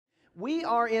We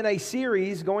are in a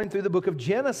series going through the book of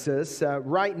Genesis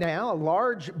right now, a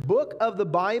large book of the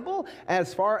Bible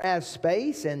as far as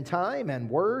space and time and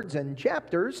words and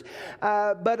chapters,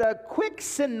 but a quick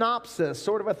synopsis,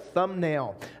 sort of a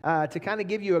thumbnail, to kind of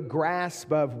give you a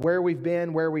grasp of where we've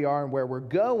been, where we are, and where we're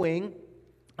going.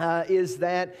 Is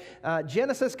that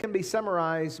Genesis can be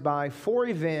summarized by four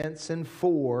events and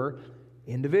four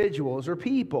individuals or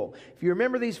people. If you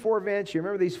remember these four events, you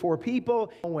remember these four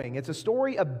people. It's a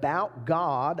story about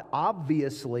God,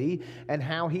 obviously, and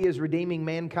how He is redeeming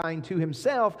mankind to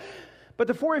Himself. But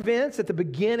the four events at the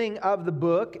beginning of the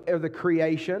book are the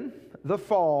creation, the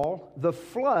fall, the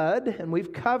flood, and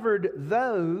we've covered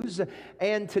those.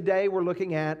 And today we're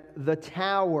looking at the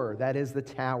tower, that is the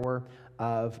Tower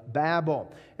of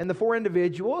Babel. And the four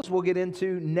individuals we'll get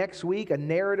into next week, a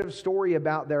narrative story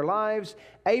about their lives: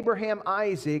 Abraham,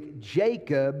 Isaac,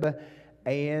 Jacob,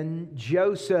 and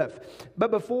Joseph.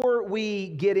 But before we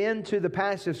get into the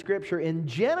passage of Scripture in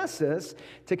Genesis,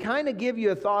 to kind of give you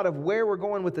a thought of where we're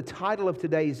going with the title of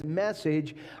today's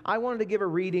message, I wanted to give a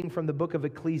reading from the book of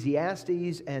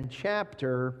Ecclesiastes and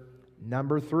chapter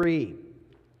number 3.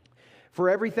 For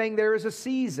everything there is a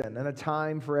season and a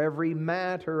time for every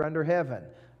matter under heaven,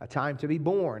 a time to be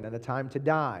born and a time to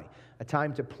die, a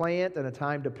time to plant and a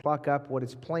time to pluck up what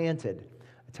is planted,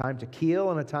 a time to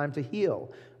kill and a time to heal,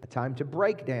 a time to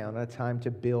break down and a time to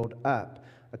build up,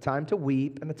 a time to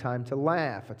weep and a time to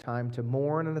laugh, a time to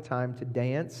mourn and a time to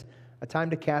dance, a time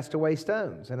to cast away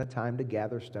stones and a time to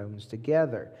gather stones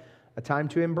together, a time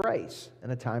to embrace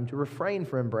and a time to refrain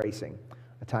from embracing,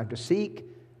 a time to seek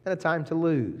and a time to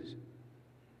lose,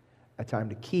 a time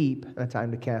to keep and a time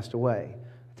to cast away,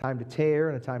 a time to tear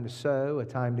and a time to sow, a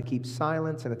time to keep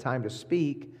silence and a time to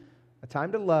speak, a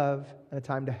time to love and a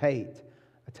time to hate,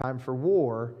 a time for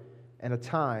war and a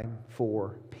time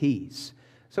for peace.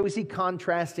 So we see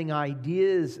contrasting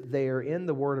ideas there in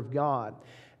the Word of God.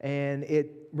 And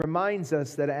it reminds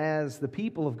us that as the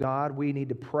people of God, we need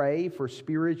to pray for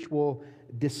spiritual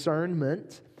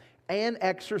discernment and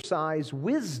exercise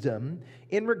wisdom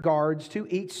in regards to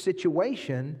each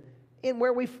situation in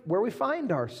where we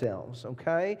find ourselves,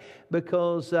 okay?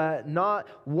 Because not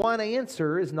one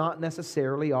answer is not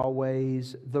necessarily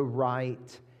always the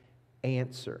right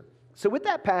answer. So with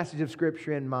that passage of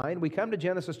Scripture in mind, we come to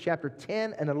Genesis chapter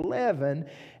 10 and 11,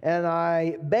 and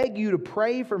I beg you to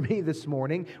pray for me this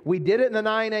morning. We did it in the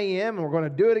 9 a.m., and we're going to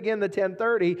do it again in the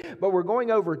 10:30, but we're going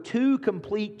over 2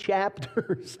 complete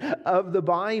chapters of the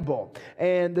Bible.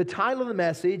 And the title of the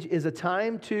message is A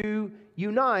Time to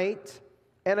Unite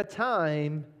and a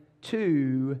Time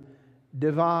to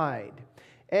Divide.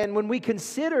 And when we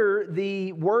consider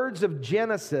the words of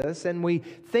Genesis and we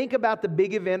think about the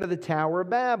big event of the Tower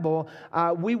of Babel,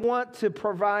 we want to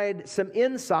provide some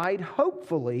insight,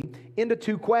 hopefully, into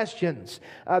 2 questions.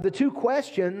 The 2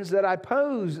 questions that I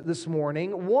pose this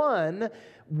morning: one,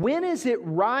 when is it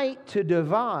right to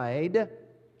divide?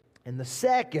 And the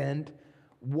second,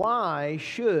 why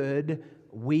should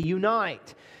we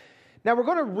unite? Now, we're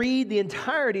going to read the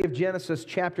entirety of Genesis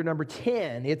chapter number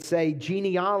 10. It's a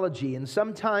genealogy, and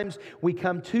sometimes we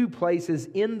come to places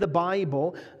in the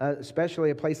Bible, especially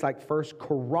a place like 1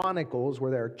 Chronicles, where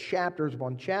there are chapters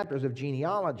upon chapters of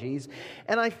genealogies,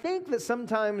 and I think that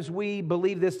sometimes we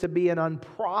believe this to be an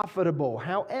unprofitable.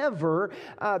 However,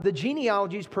 the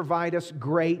genealogies provide us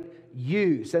great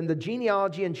use, and the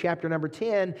genealogy in chapter number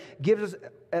 10 gives us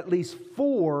at least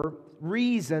 4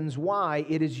 reasons why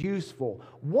it is useful.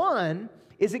 One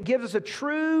is it gives us a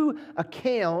true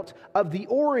account of the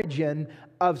origin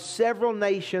of several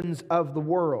nations of the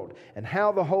world and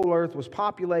how the whole earth was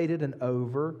populated and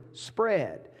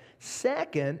overspread.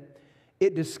 Second,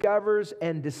 it discovers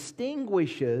and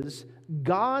distinguishes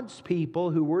God's people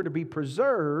who were to be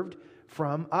preserved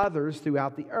from others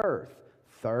throughout the earth.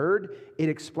 Third, it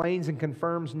explains and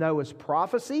confirms Noah's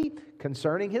prophecy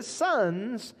concerning his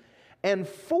sons. And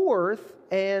fourth,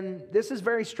 and this is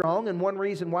very strong, and one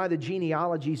reason why the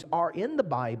genealogies are in the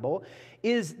Bible,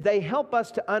 is they help us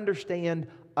to understand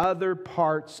other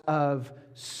parts of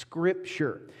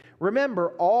Scripture. Remember,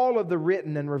 all of the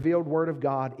written and revealed Word of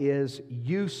God is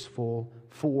useful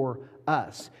for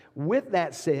us. With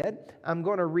that said, I'm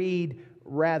going to read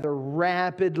rather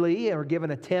rapidly, or give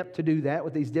an attempt to do that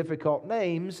with these difficult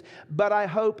names, but I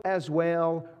hope as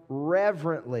well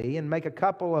reverently, and make a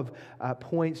couple of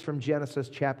points from Genesis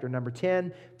chapter number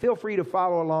 10. Feel free to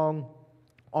follow along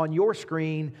on your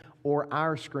screen or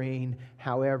our screen,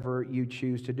 however you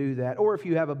choose to do that. Or if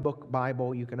you have a book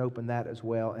Bible, you can open that as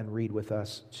well and read with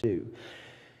us too.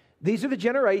 These are the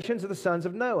generations of the sons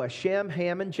of Noah, Shem,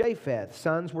 Ham, and Japheth.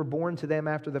 Sons were born to them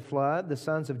after the flood. The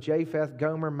sons of Japheth,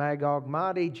 Gomer, Magog,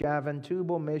 Madai, Javan,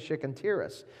 Tubal, Meshach, and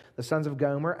Tiras. The sons of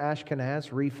Gomer,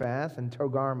 Ashkenaz, Rephath, and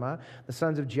Togarmah. The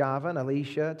sons of Javan,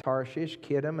 Elisha, Tarshish,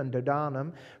 Kittim, and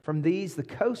Dodanim. From these the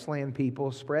coastland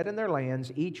people spread in their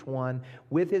lands, each one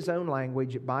with his own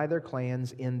language by their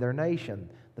clans in their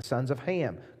nation. The sons of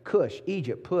Ham, Cush,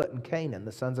 Egypt, Put, and Canaan.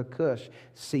 The sons of Cush,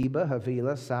 Seba,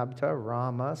 Havilah, Sabta,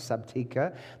 Ramah,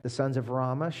 Sabtika. The sons of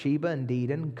Ramah, Sheba, and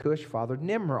Dedan. Cush fathered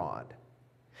Nimrod.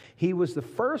 He was the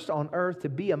first on earth to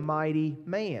be a mighty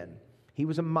man. He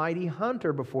was a mighty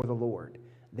hunter before the Lord.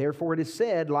 Therefore it is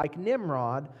said, like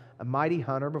Nimrod, a mighty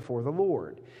hunter before the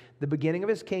Lord. The beginning of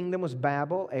his kingdom was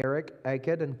Babel, Erech,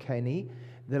 Akkad, and Calneh,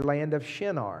 the land of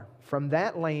Shinar. From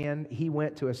that land he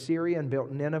went to Assyria and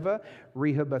built Nineveh,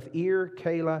 Rehoboth-ir,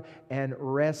 Calah, and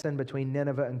Resen between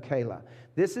Nineveh and Calah.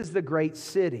 This is the great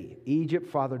city. Egypt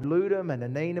fathered Ludum and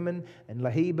Ananim and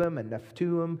Lahibim and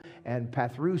Nephtuim and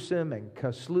Pathrusim and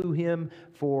Casluhim,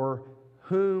 for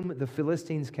whom the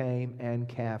Philistines came, and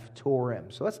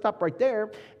Caphtorim. So let's stop right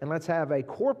there and let's have a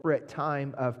corporate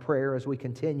time of prayer as we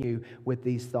continue with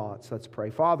these thoughts. Let's pray.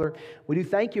 Father, we do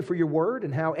thank you for your word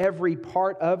and how every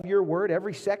part of your word,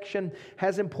 every section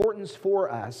has importance for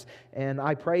us. And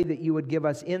I pray that you would give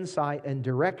us insight and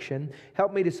direction.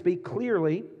 Help me to speak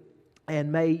clearly. And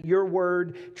may your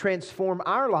word transform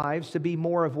our lives to be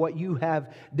more of what you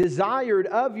have desired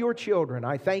of your children.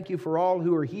 I thank you for all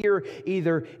who are here,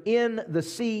 either in the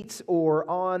seats or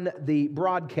on the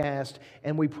broadcast.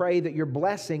 And we pray that your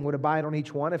blessing would abide on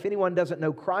each one. If anyone doesn't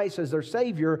know Christ as their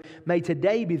Savior, may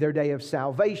today be their day of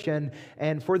salvation.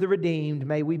 And for the redeemed,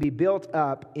 may we be built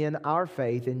up in our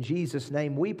faith. In Jesus'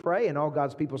 name we pray. And all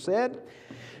God's people said.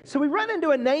 So we run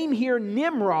into a name here,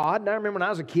 Nimrod. And I remember when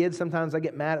I was a kid, sometimes I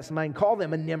get mad at somebody and call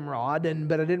them a Nimrod,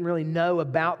 but I didn't really know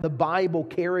about the Bible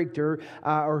character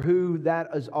or who that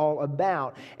is all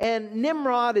about. And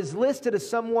Nimrod is listed as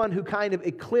someone who kind of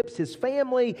eclipsed his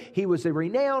family. He was a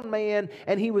renowned man,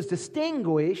 and he was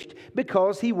distinguished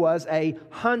because he was a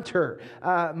hunter.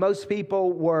 Most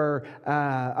people were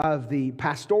of the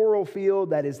pastoral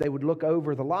field, that is, they would look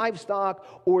over the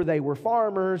livestock, or they were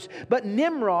farmers. But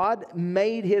Nimrod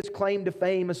made his claim to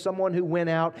fame as someone who went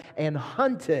out and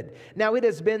hunted. Now, it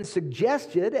has been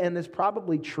suggested, and it's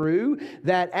probably true,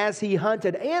 that as he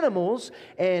hunted animals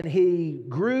and he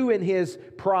grew in his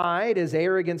pride, his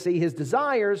arrogancy, his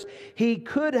desires, he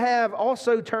could have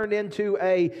also turned into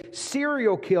a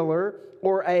serial killer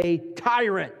or a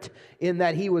tyrant, in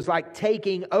that he was like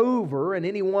taking over, and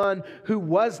anyone who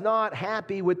was not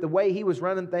happy with the way he was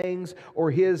running things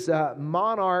or his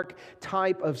monarch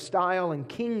type of style and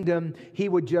kingdom, he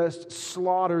would just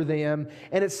slaughter them.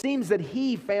 And it seems that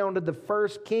he founded the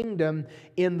first kingdom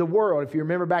in the world. If you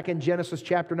remember back in Genesis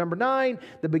chapter number 9,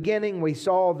 the beginning, we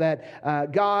saw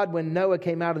that God, when Noah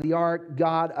came out of the ark,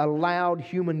 God allowed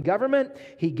human government.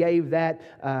 He gave that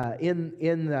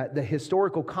in the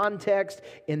historical context,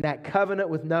 in that covenant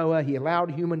with Noah. He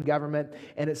allowed human government,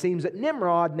 and it seems that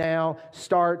Nimrod now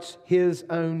starts his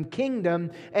own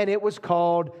kingdom, and it was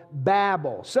called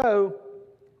Babel. So,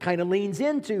 kind of leans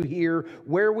into here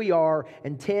where we are,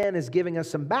 and 10 is giving us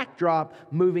some backdrop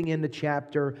moving into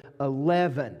chapter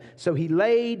 11. So he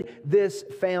laid this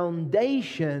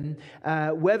foundation.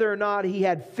 Whether or not he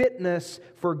had fitness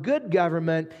for good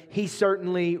government, he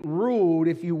certainly ruled,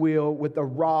 if you will, with the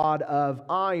rod of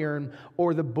iron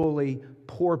or the bully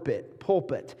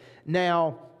pulpit.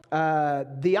 Now,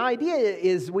 the idea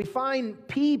is we find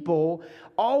people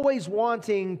always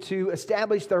wanting to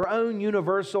establish their own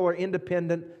universal or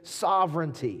independent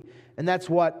sovereignty. And that's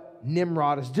what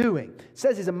Nimrod is doing. It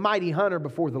says he's a mighty hunter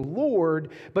before the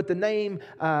Lord, but the name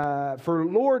for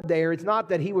Lord there, it's not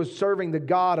that he was serving the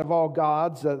God of all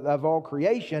gods, of all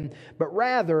creation, but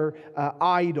rather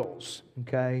idols.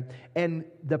 Okay? And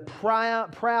the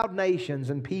proud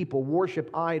nations and people worship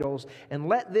idols, and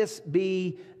let this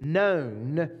be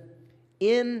known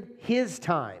in his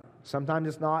time. Sometimes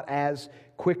it's not as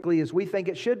quickly as we think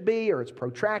it should be, or it's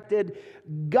protracted.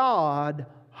 God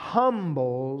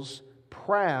humbles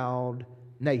proud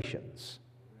nations.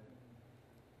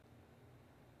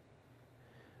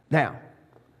 Now,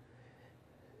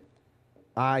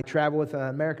 I travel with an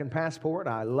American passport.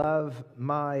 I love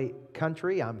my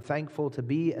country. I'm thankful to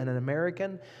be an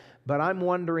American. But I'm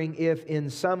wondering if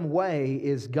in some way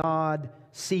is God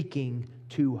seeking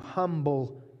to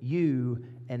humble you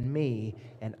and me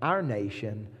and our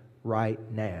nation right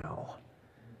now.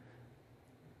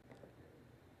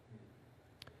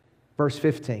 Verse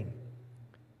 15.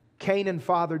 Canaan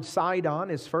fathered Sidon,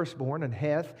 his firstborn, and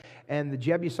Heth, and the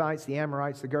Jebusites, the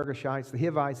Amorites, the Girgashites, the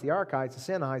Hivites, the Archites,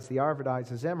 the Sinites, the Arvadites,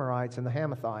 the Zemarites, and the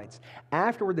Hamathites.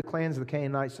 Afterward, the clans of the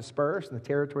Canaanites dispersed, and the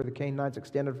territory of the Canaanites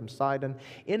extended from Sidon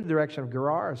in the direction of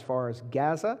Gerar as far as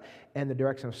Gaza, and the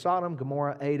direction of Sodom,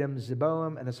 Gomorrah, Edom,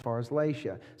 Zeboim, and as far as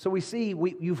Lasha. So we see,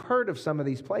 you've heard of some of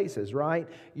these places, right?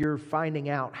 You're finding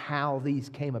out how these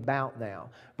came about now.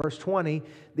 Verse 20,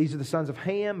 these are the sons of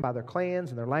Ham by their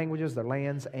clans and their languages, their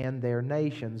lands, and their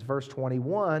nations. Verse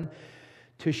 21,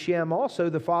 to Shem also,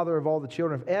 the father of all the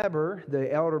children of Eber,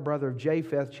 the elder brother of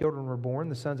Japheth, children were born,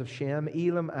 the sons of Shem,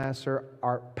 Elam, Asher,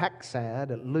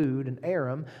 Arphaxad, Lud, and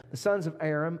Aram. The sons of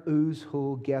Aram, Uz,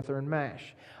 Hul, Gether, and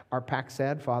Mash.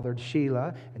 Arphaxad fathered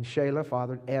Shelah, and Shelah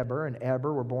fathered Eber, and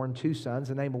Eber were born two sons.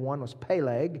 The name of one was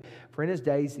Peleg, for in his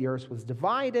days the earth was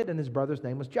divided, and his brother's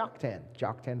name was Joktan.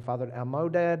 Joktan fathered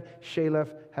Almodad,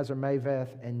 Sheleph,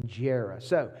 Hazarmaveth, and Jerah.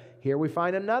 So here we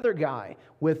find another guy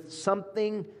with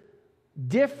something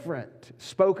different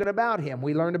spoken about him.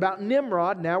 We learned about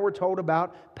Nimrod, now we're told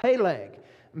about Peleg.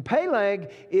 And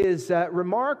Peleg is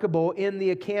remarkable in the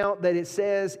account that it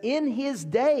says, in his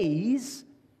days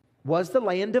was the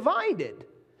land divided.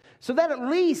 So that at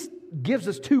least gives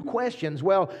us two questions.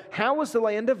 Well, how was the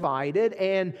land divided,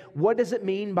 and what does it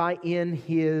mean by in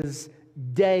his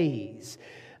days?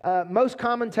 Most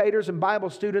commentators and Bible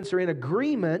students are in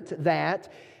agreement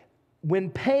that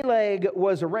when Peleg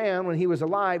was around, when he was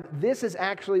alive, this is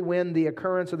actually when the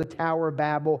occurrence of the Tower of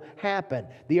Babel happened.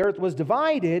 The earth was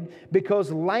divided because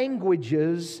different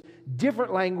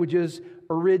languages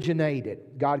originated.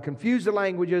 God confused the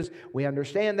languages. We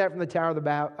understand that from the Tower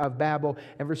of Babel.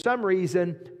 And for some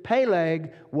reason,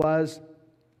 Peleg was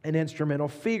an instrumental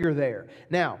figure there.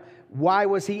 Now, why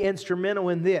was he instrumental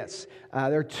in this?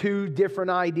 There are two different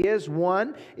ideas.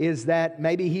 One is that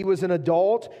maybe he was an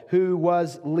adult who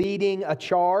was leading a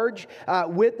charge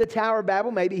with the Tower of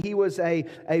Babel. Maybe he was a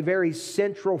very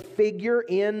central figure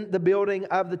in the building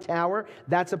of the tower.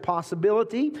 That's a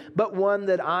possibility, but one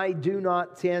that I do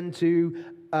not tend to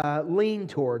lean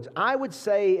towards. I would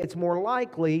say it's more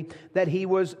likely that he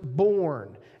was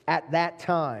born at that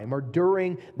time or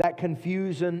during that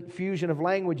fusion of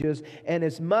languages, and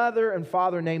his mother and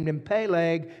father named him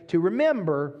Peleg to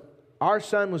remember our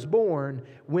son was born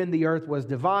when the earth was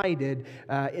divided,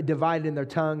 divided in their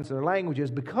tongues and their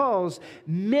languages, because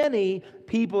many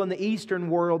people in the Eastern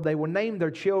world, they will name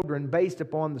their children based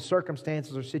upon the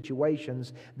circumstances or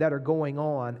situations that are going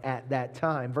on at that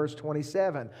time. Verse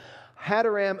 27.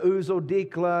 Hadaram, Uzal,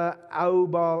 Dikla,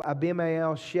 Aubal,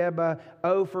 Abimael, Sheba,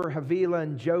 Ophir, Havilah,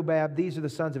 and Jobab. These are the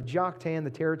sons of Joktan. The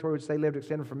territory which they lived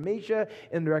extended from Mesha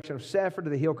in the direction of Sephir to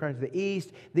the hill country to the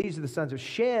east. These are the sons of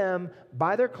Shem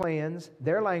by their clans,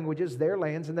 their languages, their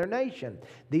lands, and their nation.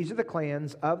 These are the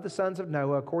clans of the sons of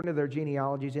Noah according to their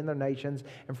genealogies in their nations.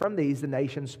 And from these the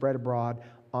nations spread abroad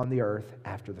on the earth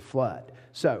after the flood.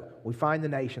 So we find the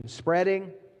nations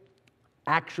spreading,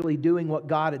 actually doing what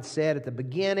God had said at the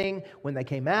beginning when they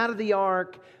came out of the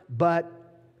ark, but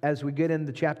as we get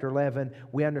into chapter 11,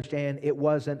 we understand it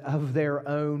wasn't of their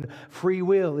own free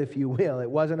will, if you will. It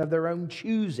wasn't of their own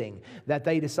choosing that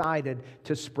they decided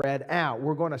to spread out.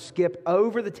 We're going to skip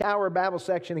over the Tower of Babel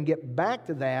section and get back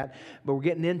to that, but we're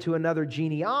getting into another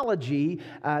genealogy.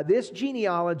 This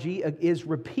genealogy is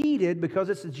repeated because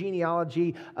it's the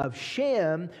genealogy of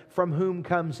Shem, from whom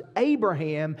comes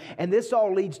Abraham, and this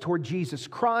all leads toward Jesus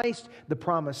Christ, the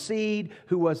promised seed,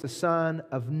 who was the son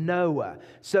of Noah.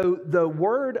 So the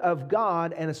Word of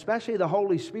God, and especially the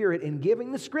Holy Spirit, in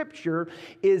giving the Scripture,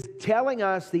 is telling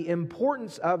us the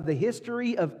importance of the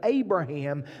history of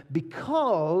Abraham,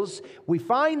 because we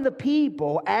find the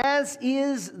people, as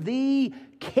is the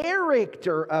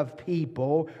character of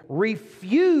people,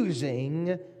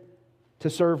 refusing to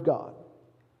serve God.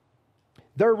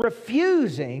 They're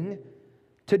refusing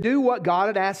to do what God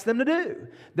had asked them to do.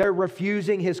 They're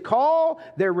refusing His call,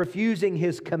 they're refusing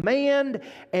His command,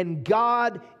 and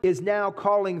God is now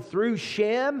calling through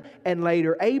Shem and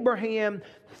later Abraham.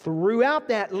 Throughout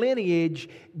that lineage,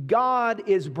 God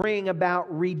is bringing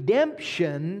about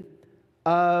redemption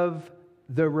of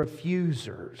the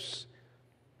refusers.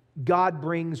 God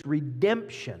brings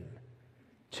redemption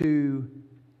to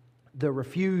the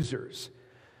refusers.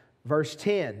 Verse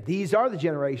 10, these are the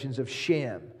generations of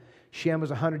Shem. Shem was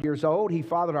 100 years old. He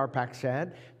fathered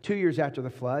Arphaxad 2 years after the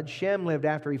flood. Shem lived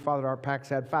after he fathered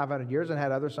Arphaxad 500 years and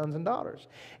had other sons and daughters.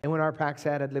 And when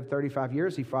Arphaxad had lived 35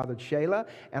 years, he fathered Shelah.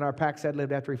 And Arphaxad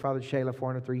lived after he fathered Shelah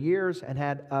 403 years and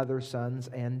had other sons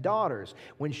and daughters.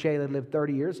 When Shelah lived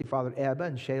 30 years, he fathered Eber.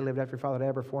 And Shelah lived after he fathered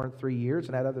Eber 403 years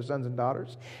and had other sons and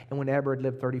daughters. And when Eber had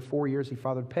lived 34 years, he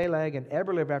fathered Peleg. And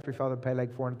Eber lived after he fathered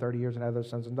Peleg 430 years and had other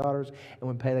sons and daughters. And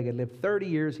when Peleg had lived 30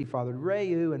 years, he fathered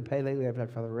Reu. And Peleg lived after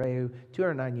he fathered Reu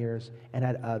 209 years and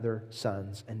had other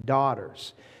sons and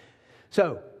daughters.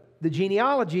 So, the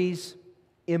genealogy's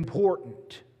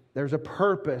important. There's a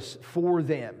purpose for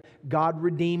them. God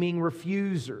redeeming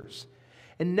refusers.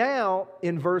 And now,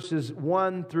 in verses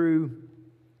 1 through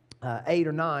 8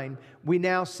 or 9, we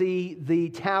now see the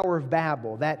Tower of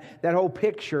Babel, that whole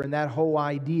picture and that whole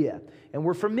idea. And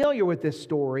we're familiar with this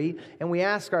story, and we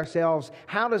ask ourselves,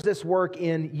 how does this work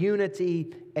in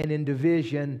unity and in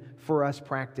division for us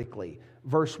practically?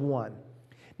 Verse 1.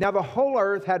 Now the whole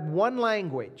earth had one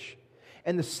language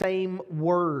and the same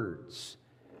words.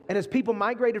 And as people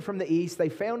migrated from the east, they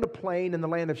found a plain in the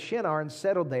land of Shinar and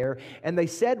settled there. And they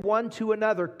said one to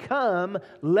another, "Come,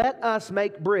 let us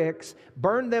make bricks,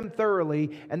 burn them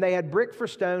thoroughly." And they had brick for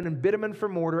stone and bitumen for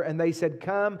mortar. And they said,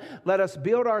 "Come, let us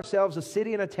build ourselves a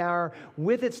city and a tower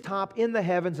with its top in the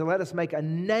heavens, and let us make a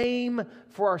name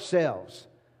for ourselves,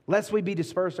 lest we be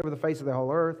dispersed over the face of the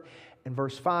whole earth." In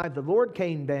verse 5, the Lord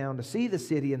came down to see the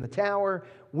city and the tower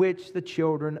which the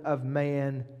children of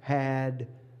man had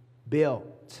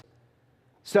built.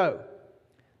 So,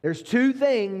 there's two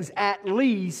things at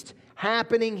least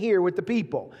happening here with the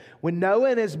people. When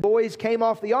Noah and his boys came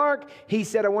off the ark, he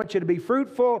said, "I want you to be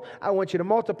fruitful, I want you to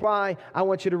multiply, I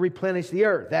want you to replenish the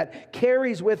earth." That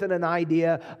carries with it an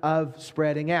idea of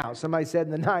spreading out. Somebody said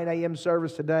in the 9 a.m.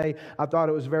 service today, I thought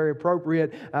it was very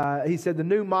appropriate. He said the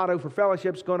new motto for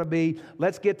fellowship is going to be,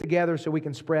 let's get together so we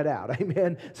can spread out.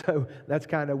 Amen? So that's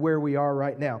kind of where we are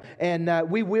right now. And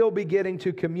we will be getting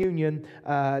to communion.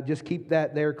 Just keep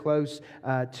that there close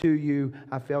to you.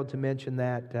 I failed to mention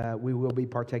that we will be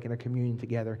partaking of communion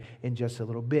together in just a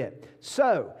little bit.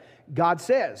 So, God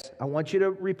says, I want you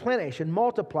to replenish and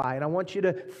multiply, and I want you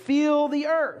to fill the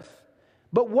earth.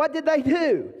 But what did they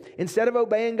do? Instead of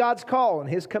obeying God's call and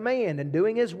His command and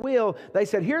doing His will, they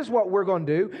said, here's what we're going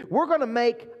to do. We're going to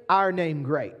make our name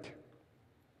great.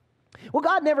 Well,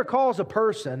 God never calls a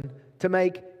person to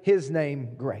make His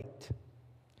name great.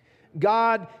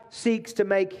 God seeks to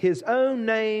make His own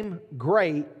name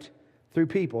great through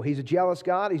people. He's a jealous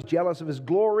God. He's jealous of His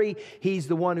glory. He's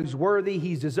the one who's worthy.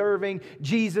 He's deserving.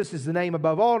 Jesus is the name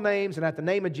above all names, and at the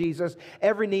name of Jesus,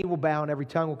 every knee will bow and every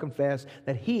tongue will confess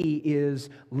that He is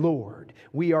Lord.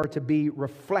 We are to be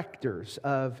reflectors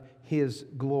of His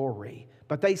glory.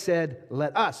 But they said,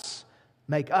 let us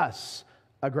make us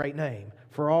a great name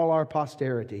for all our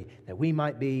posterity, that we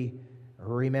might be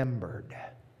remembered.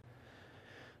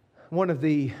 One of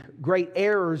the great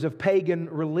errors of pagan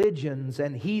religions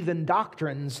and heathen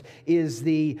doctrines is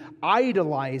the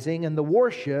idolizing and the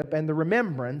worship and the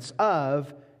remembrance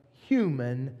of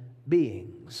human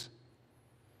beings.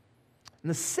 And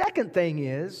the second thing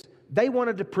is, they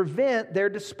wanted to prevent their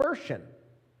dispersion.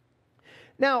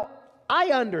 Now,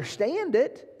 I understand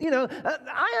it.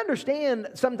 I understand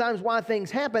sometimes why things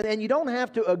happen, and you don't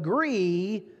have to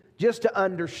agree just to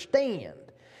understand.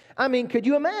 I mean, could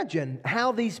you imagine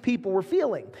how these people were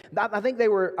feeling? I think they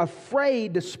were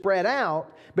afraid to spread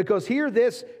out because here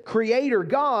this Creator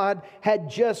God had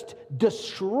just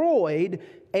destroyed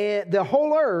the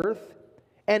whole earth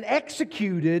and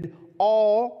executed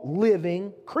all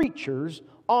living creatures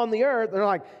on the earth. They're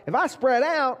like, if I spread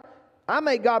out, I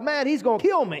make God mad, He's going to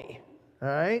kill me. All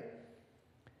right?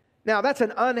 Now, that's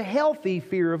an unhealthy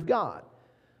fear of God.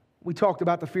 We talked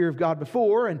about the fear of God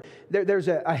before, and there's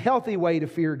a healthy way to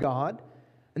fear God.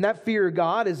 And that fear of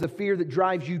God is the fear that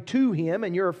drives you to Him,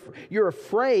 and you're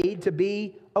afraid to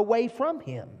be away from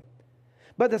Him.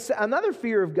 But another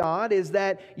fear of God is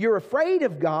that you're afraid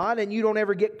of God and you don't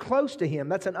ever get close to Him.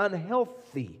 That's an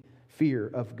unhealthy fear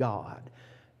of God.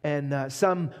 And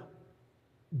some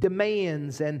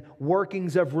demands and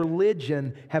workings of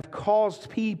religion have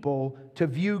caused people to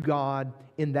view God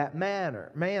in that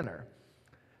manner.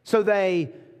 So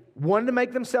they wanted to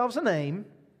make themselves a name,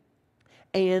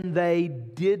 and they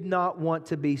did not want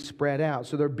to be spread out.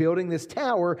 So they're building this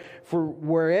tower for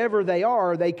wherever they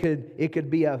are. It could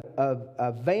be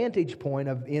a vantage point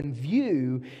in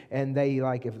view, and they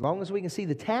as long as we can see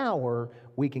the tower,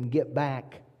 we can get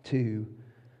back to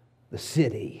the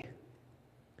city.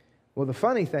 Well, the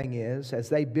funny thing is, as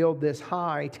they build this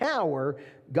high tower,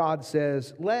 God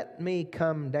says, "Let me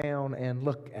come down and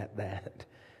look at that."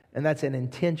 And that's an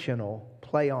intentional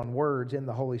play on words in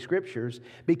the Holy Scriptures,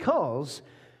 because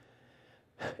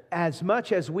as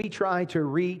much as we try to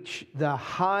reach the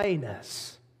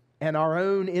highness and our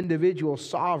own individual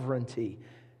sovereignty,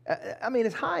 I mean,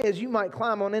 as high as you might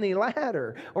climb on any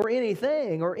ladder or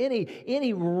anything or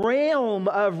any realm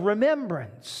of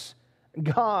remembrance,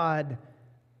 God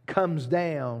comes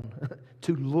down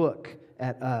to look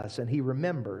at us, and He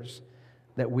remembers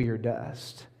that we are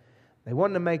dust. They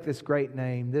wanted to make this great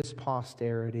name, this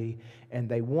posterity, and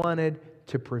they wanted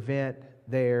to prevent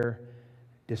their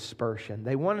dispersion.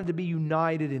 They wanted to be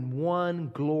united in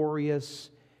one glorious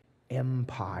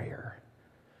empire.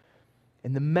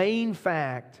 And the main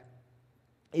fact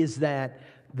is that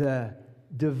the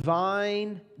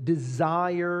divine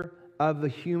desire of the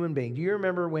human being. Do you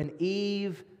remember when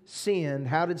Eve sinned?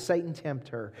 How did Satan tempt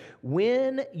her?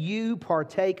 When you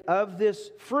partake of this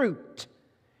fruit,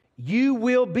 you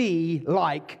will be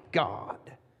like God.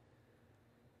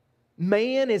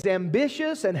 Man is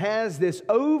ambitious and has this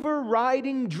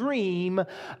overriding dream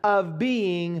of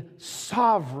being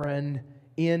sovereign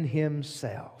in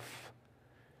himself.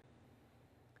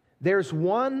 There's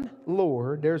one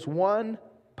Lord, there's one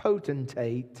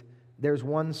potentate, there's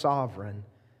one sovereign,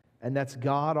 and that's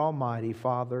God Almighty,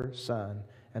 Father, Son,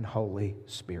 and Holy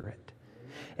Spirit.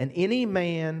 And any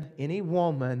man, any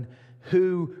woman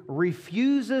who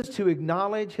refuses to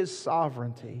acknowledge His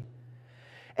sovereignty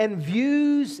and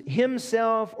views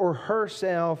himself or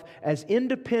herself as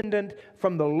independent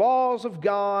from the laws of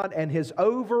God and His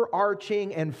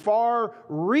overarching and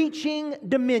far-reaching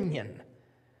dominion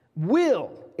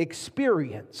will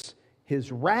experience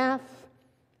His wrath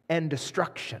and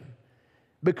destruction,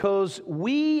 because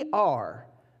we are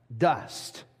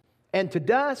dust, and to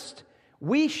dust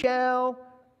we shall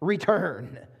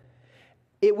return.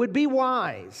 It would be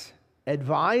wise,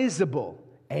 advisable,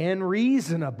 and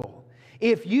reasonable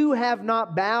if you have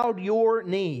not bowed your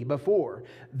knee before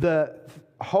the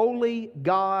holy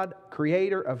God,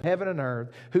 creator of heaven and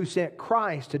earth, who sent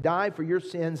Christ to die for your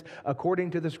sins according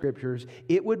to the Scriptures.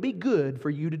 It would be good for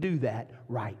you to do that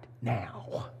right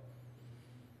now,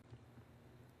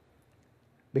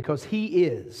 because He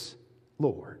is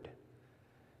Lord.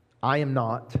 I am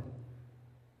not,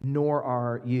 nor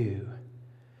are you.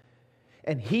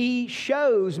 And He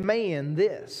shows man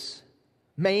this.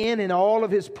 Man, in all of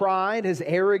his pride, his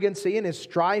arrogancy, and his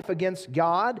strife against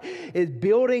God, is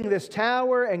building this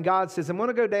tower, and God says, I'm going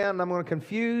to go down and I'm going to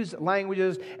confuse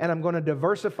languages and I'm going to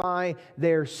diversify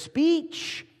their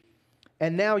speech.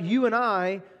 And now you and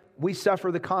I, we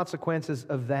suffer the consequences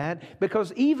of that,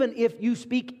 because even if you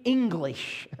speak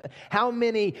English, how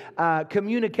many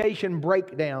communication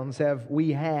breakdowns have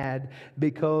we had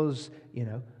because,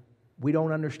 we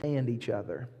don't understand each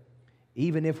other,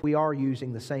 even if we are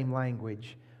using the same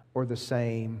language or the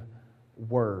same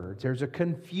words. There's a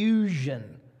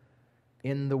confusion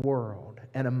in the world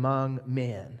and among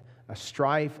men, a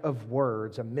strife of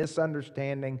words, a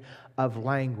misunderstanding of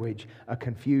language, a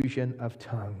confusion of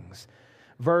tongues.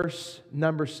 Verse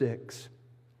number 6.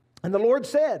 And the Lord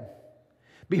said,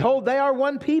 Behold, they are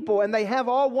one people, and they have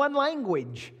all one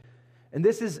language. And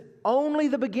this is only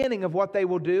the beginning of what they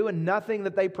will do, and nothing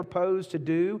that they propose to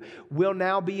do will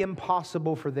now be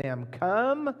impossible for them.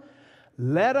 Come,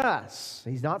 let us.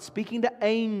 He's not speaking to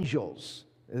angels.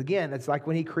 Again, it's like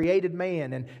when He created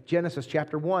man in Genesis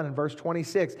chapter 1 and verse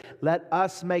 26. Let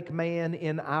us make man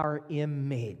in our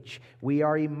image. We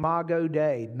are imago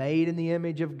Dei, made in the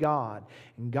image of God.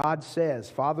 And God says,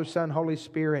 Father, Son, Holy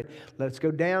Spirit, let's go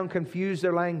down, confuse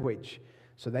their language,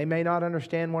 so they may not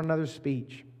understand one another's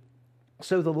speech.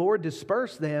 So the Lord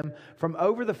dispersed them from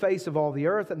over the face of all the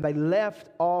earth, and they left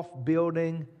off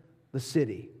building the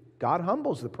city. God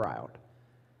humbles the proud.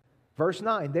 Verse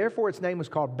 9, therefore its name was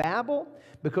called Babel,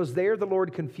 because there the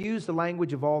Lord confused the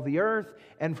language of all the earth,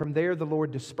 and from there the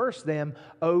Lord dispersed them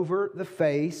over the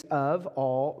face of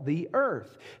all the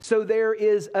earth. So there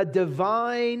is a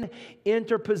divine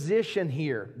interposition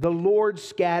here. The Lord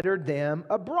scattered them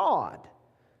abroad.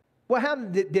 Well, how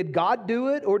did God do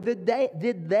it, or did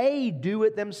they do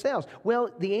it themselves?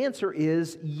 Well, the answer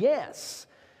is yes.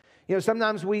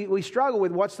 Sometimes we struggle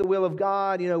with what's the will of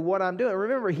God, what I'm doing.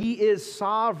 Remember, He is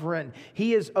sovereign.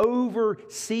 He is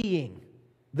overseeing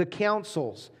the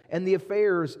counsels and the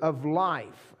affairs of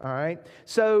life. All right?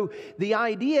 So the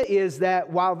idea is that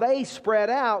while they spread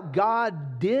out,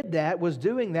 God did that, was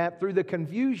doing that through the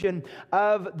confusion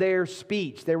of their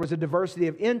speech. There was a diversity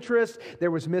of interest,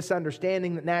 there was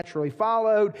misunderstanding that naturally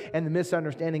followed, and the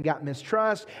misunderstanding got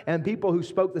mistrust, and people who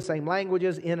spoke the same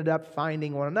languages ended up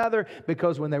finding one another,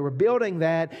 because when they were building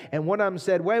that, and one of them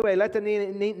said, wait, let the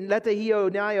hio,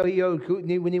 naio, hio,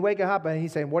 when you wake up, and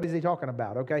he's saying, what is he talking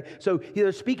about? Okay, so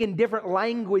they're speaking different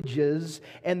languages,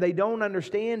 and they don't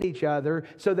understand each other,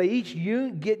 so they each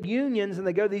get unions, and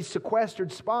they go to these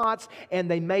sequestered spots,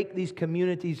 and they make these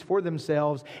communities for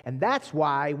themselves, and that's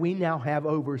why we now have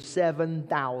over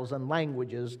 7,000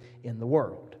 languages in the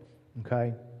world.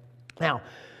 Okay, now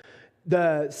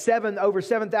over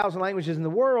 7,000 languages in the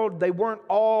world, they weren't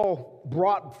all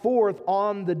brought forth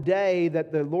on the day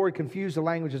that the Lord confused the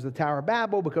languages of the Tower of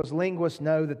Babel, because linguists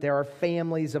know that there are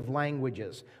families of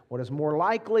languages. What is more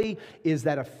likely is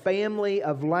that a family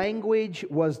of language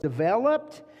was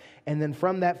developed, and then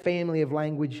from that family of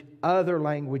language, other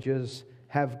languages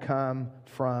have come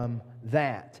from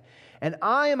that. And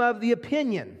I am of the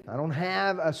opinion, I don't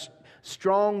have a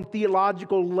strong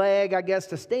theological leg, I guess,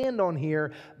 to stand on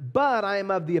here, but I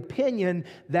am of the opinion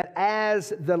that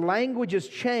as the languages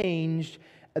changed,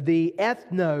 the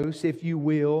ethnos, if you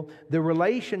will, the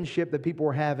relationship that people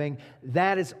were having,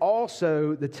 that is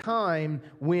also the time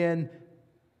when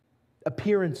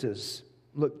appearances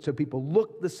looked, so people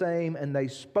looked the same and they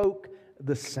spoke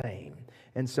the same.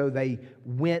 And so they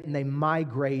went and they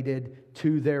migrated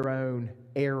to their own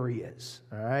areas.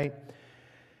 All right?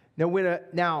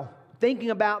 Now,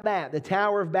 thinking about that, the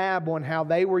Tower of Babel and how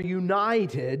they were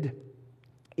united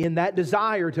in that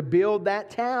desire to build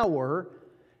that tower,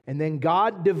 and then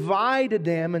God divided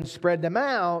them and spread them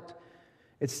out,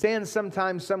 it stands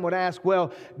sometimes some would ask,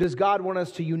 well, does God want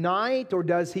us to unite or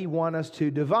does He want us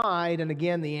to divide? And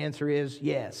again, the answer is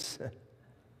yes.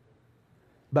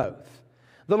 Both.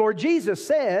 The Lord Jesus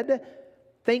said,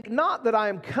 think not that I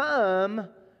am come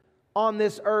on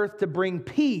this earth to bring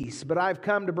peace, but I've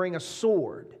come to bring a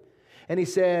sword. And He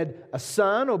said, a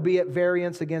son will be at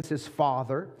variance against his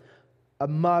father, a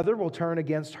mother will turn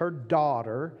against her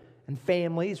daughter, and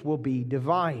families will be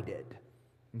divided.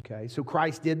 Okay, so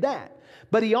Christ did that.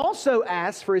 But He also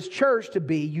asked for His church to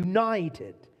be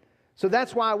united. So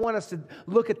that's why I want us to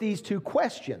look at these two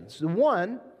questions.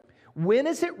 One, when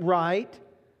is it right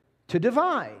to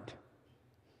divide?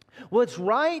 Well, it's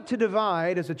right to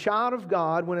divide as a child of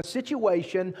God when a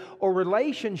situation or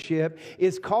relationship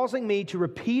is causing me to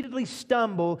repeatedly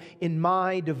stumble in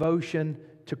my devotion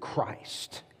to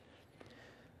Christ.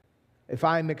 If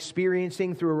I'm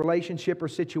experiencing through a relationship or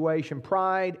situation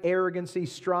pride, arrogancy,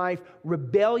 strife,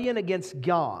 rebellion against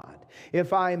God,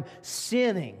 if I'm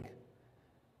sinning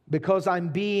because I'm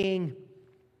being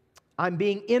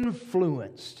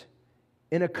influenced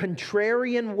in a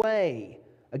contrarian way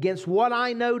against what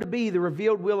I know to be the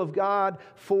revealed will of God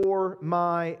for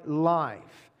my life.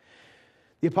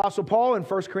 The Apostle Paul in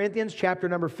 1 Corinthians chapter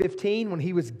number 15, when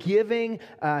he was giving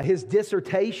his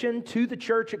dissertation to the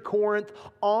church at Corinth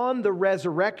on the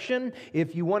resurrection,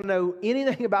 if you want to know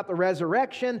anything about the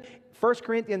resurrection, 1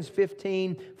 Corinthians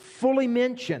 15 fully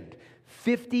mentioned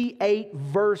 58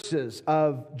 verses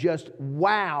of just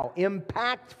wow,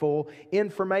 impactful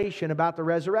information about the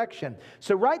resurrection.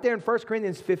 So right there in 1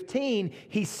 Corinthians 15,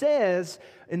 he says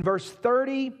in verse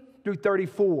 30 through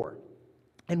 34,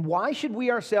 and why should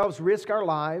we ourselves risk our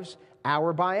lives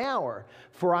hour by hour?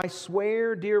 For I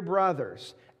swear, dear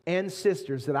brothers and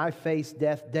sisters, that I face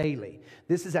death daily.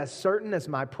 This is as certain as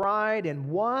my pride and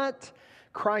what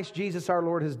Christ Jesus our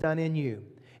Lord has done in you.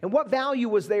 And what value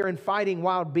was there in fighting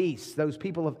wild beasts, those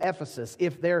people of Ephesus,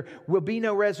 if there will be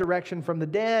no resurrection from the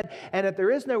dead? And if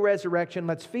there is no resurrection,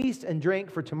 let's feast and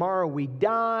drink, for tomorrow we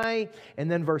die.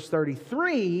 And then verse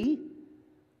 33,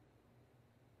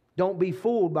 don't be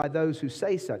fooled by those who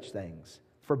say such things,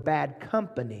 for bad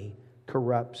company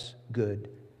corrupts good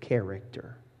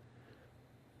character.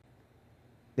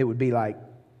 It would be like,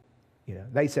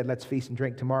 they said, let's feast and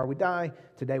drink, tomorrow we die.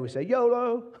 Today we say,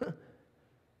 YOLO.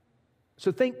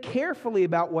 So think carefully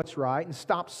about what's right and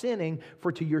stop sinning,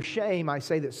 for to your shame I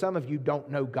say that some of you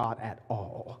don't know God at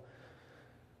all.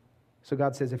 So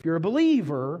God says, if you're a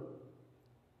believer,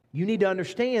 you need to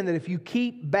understand that if you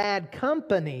keep bad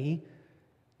company,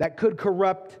 that could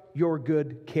corrupt your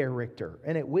good character,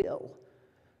 and it will.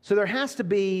 So there has to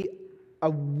be a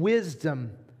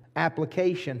wisdom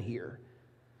application here.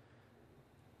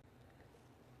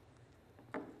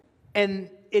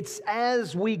 And it's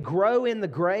as we grow in the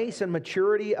grace and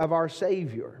maturity of our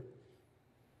Savior.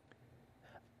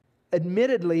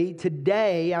 Admittedly,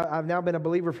 today, I've now been a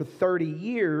believer for 30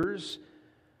 years,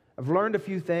 I've learned a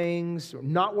few things,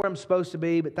 not where I'm supposed to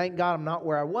be, but thank God I'm not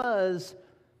where I was.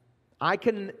 I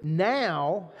can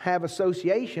now have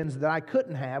associations that I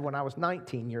couldn't have when I was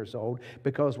 19 years old,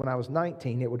 because when I was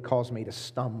 19, it would cause me to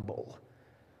stumble.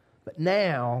 But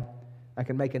now, I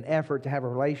can make an effort to have a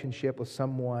relationship with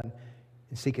someone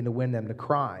and seeking to win them to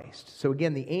Christ. So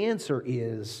again, the answer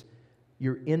is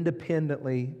you're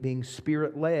independently being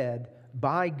Spirit-led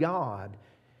by God,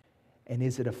 and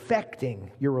is it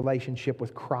affecting your relationship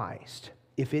with Christ?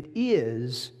 If it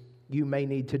is, you may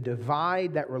need to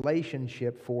divide that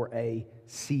relationship for a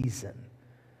season.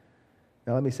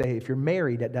 Now let me say, if you're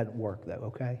married, that doesn't work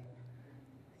though, okay?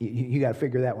 You got to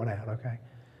figure that one out, okay?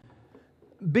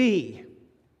 B,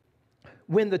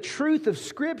 when the truth of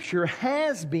Scripture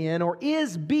has been or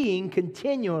is being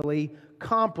continually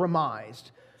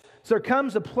compromised. So there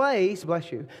comes a place,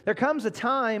 bless you, there comes a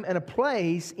time and a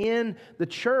place in the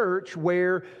church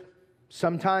where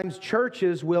sometimes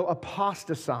churches will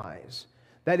apostatize.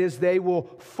 That is, they will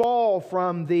fall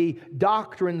from the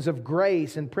doctrines of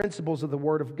grace and principles of the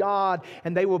Word of God,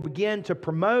 and they will begin to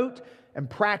promote and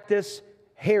practice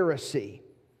heresy.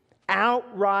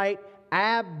 Outright,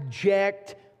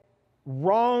 abject,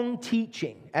 wrong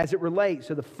teaching as it relates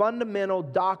to the fundamental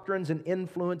doctrines and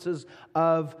influences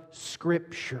of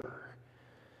Scripture.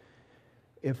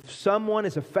 If someone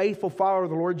is a faithful follower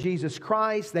of the Lord Jesus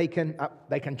Christ, they can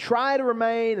try to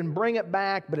remain and bring it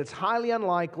back, but it's highly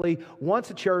unlikely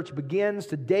once a church begins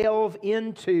to delve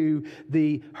into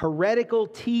the heretical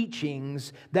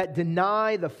teachings that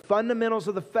deny the fundamentals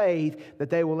of the faith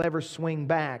that they will ever swing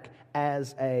back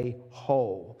as a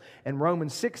whole. In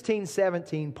Romans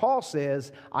 16:17, Paul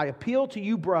says, I appeal to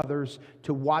you, brothers,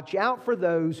 to watch out for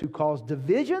those who cause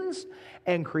divisions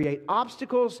and create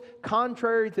obstacles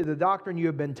contrary to the doctrine you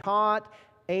have been taught,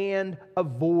 and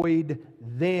avoid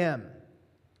them.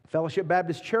 Fellowship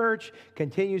Baptist Church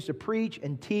continues to preach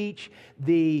and teach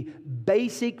the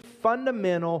basic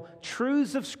fundamental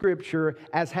truths of Scripture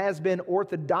as has been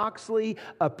orthodoxly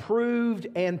approved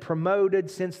and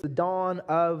promoted since the dawn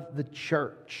of the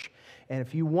church. And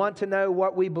if you want to know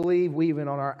what we believe, we even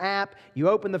on our app, you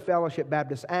open the Fellowship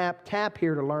Baptist app, tap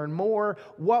here to learn more.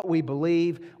 What we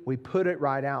believe, we put it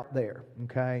right out there,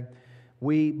 okay?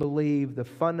 We believe the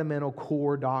fundamental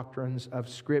core doctrines of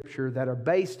Scripture that are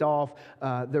based off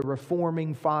the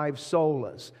reforming five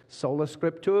solas. Sola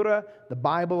Scriptura, the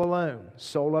Bible alone.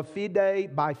 Sola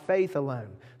Fide, by faith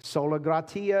alone. Sola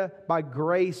Gratia, by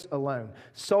grace alone.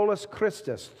 Solus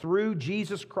Christus, through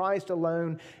Jesus Christ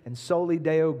alone. And Soli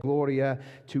Deo Gloria,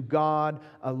 to God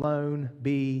alone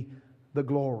be the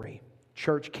glory.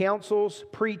 Church councils,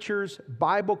 preachers,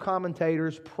 Bible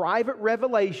commentators, private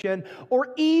revelation,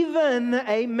 or even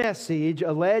a message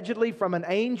allegedly from an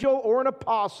angel or an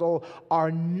apostle are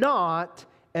not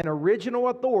an original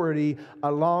authority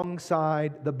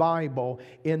alongside the Bible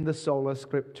in the Sola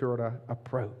Scriptura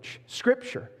approach.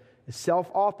 Scripture is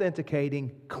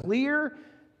self-authenticating, clear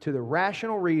to the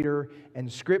rational reader,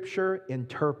 and Scripture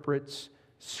interprets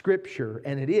Scripture,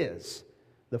 and it is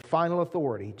the final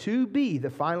authority, to be the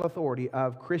final authority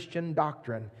of Christian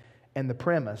doctrine and the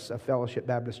premise of Fellowship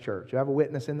Baptist Church. Do you have a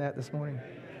witness in that this morning?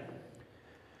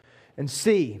 And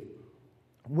C,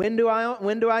 when do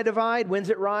I divide? When's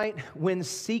it right? When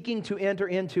seeking to enter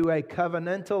into a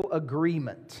covenantal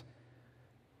agreement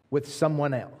with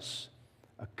someone else.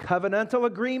 A covenantal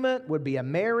agreement would be a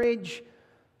marriage,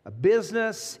 a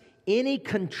business, any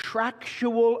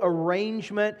contractual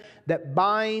arrangement that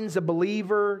binds a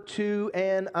believer to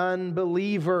an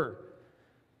unbeliever.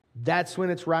 That's when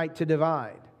it's right to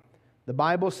divide. The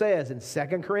Bible says in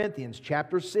 2 Corinthians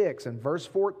chapter 6 and verse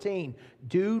 14,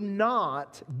 do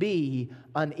not be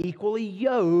unequally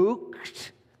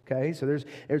yoked. Okay, so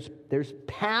there's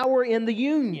power in the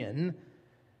union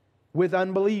with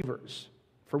unbelievers.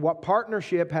 For what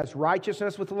partnership has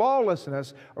righteousness with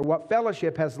lawlessness, or what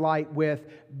fellowship has light with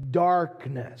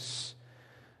darkness?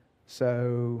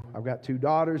 So I've got two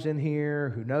daughters in here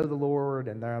who know the Lord,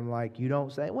 and I'm like, you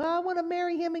don't say, well, I want to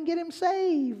marry him and get him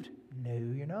saved. No,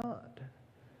 you're not.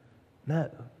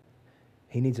 No.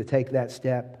 He needs to take that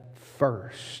step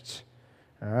first.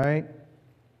 All right?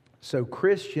 So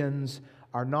Christians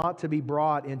are not to be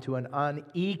brought into an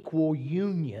unequal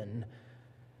union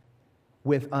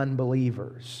with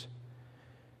unbelievers.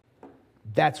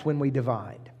 That's when we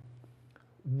divide.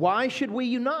 Why should we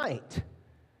unite?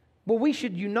 Well, we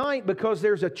should unite because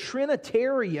there's a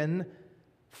Trinitarian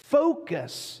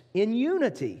focus in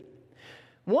unity.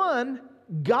 One,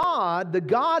 God, the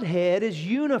Godhead, is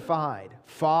unified.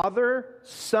 Father,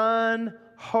 Son,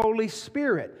 Holy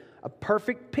Spirit. A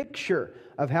perfect picture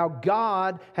of how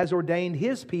God has ordained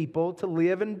His people to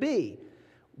live and be.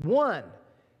 One,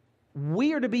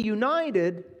 We are to be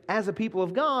united as a people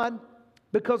of God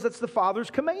because it's the Father's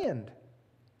command.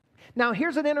 Now,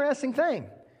 here's an interesting thing.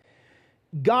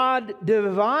 God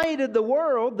divided the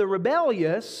world, the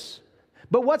rebellious,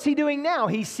 but what's He doing now?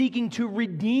 He's seeking to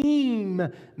redeem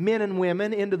men and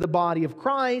women into the body of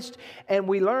Christ. And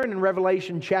we learn in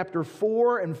Revelation chapter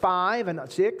 4 and 5 and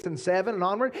 6 and 7 and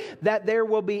onward that there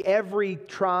will be every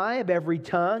tribe, every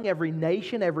tongue, every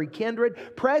nation, every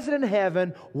kindred present in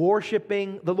heaven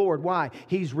worshiping the Lord. Why?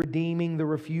 He's redeeming the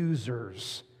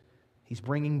refusers. He's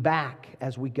bringing back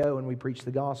as we go and we preach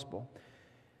the gospel.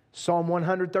 Psalm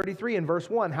 133 and verse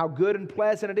 1, how good and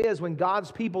pleasant it is when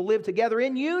God's people live together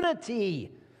in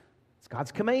unity. It's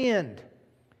God's command.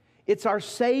 It's our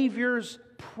Savior's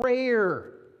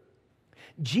prayer.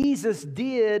 Jesus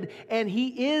did, and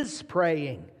He is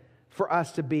praying for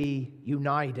us to be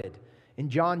united. In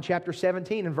John chapter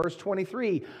 17 and verse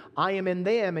 23, I am in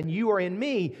them and you are in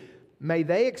me. May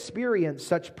they experience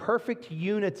such perfect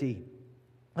unity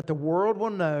that the world will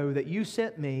know that you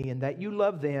sent me and that you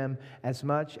love them as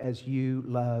much as you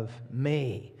love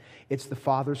me. It's the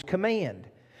Father's command.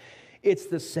 It's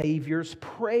the Savior's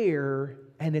prayer,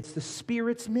 and it's the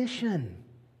Spirit's mission.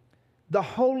 The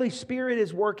Holy Spirit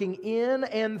is working in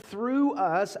and through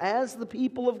us as the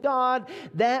people of God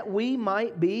that we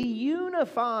might be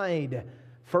unified.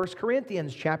 1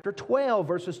 Corinthians chapter 12,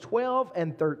 verses 12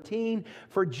 and 13.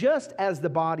 For just as the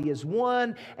body is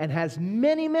one and has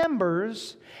many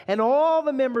members, and all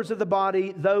the members of the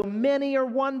body, though many are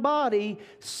one body,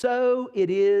 so it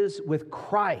is with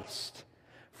Christ.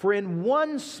 For in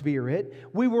one Spirit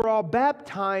we were all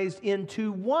baptized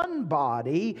into one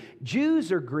body,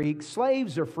 Jews or Greeks,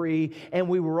 slaves or free, and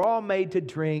we were all made to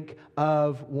drink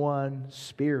of one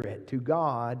Spirit. To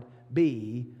God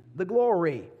be the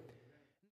glory.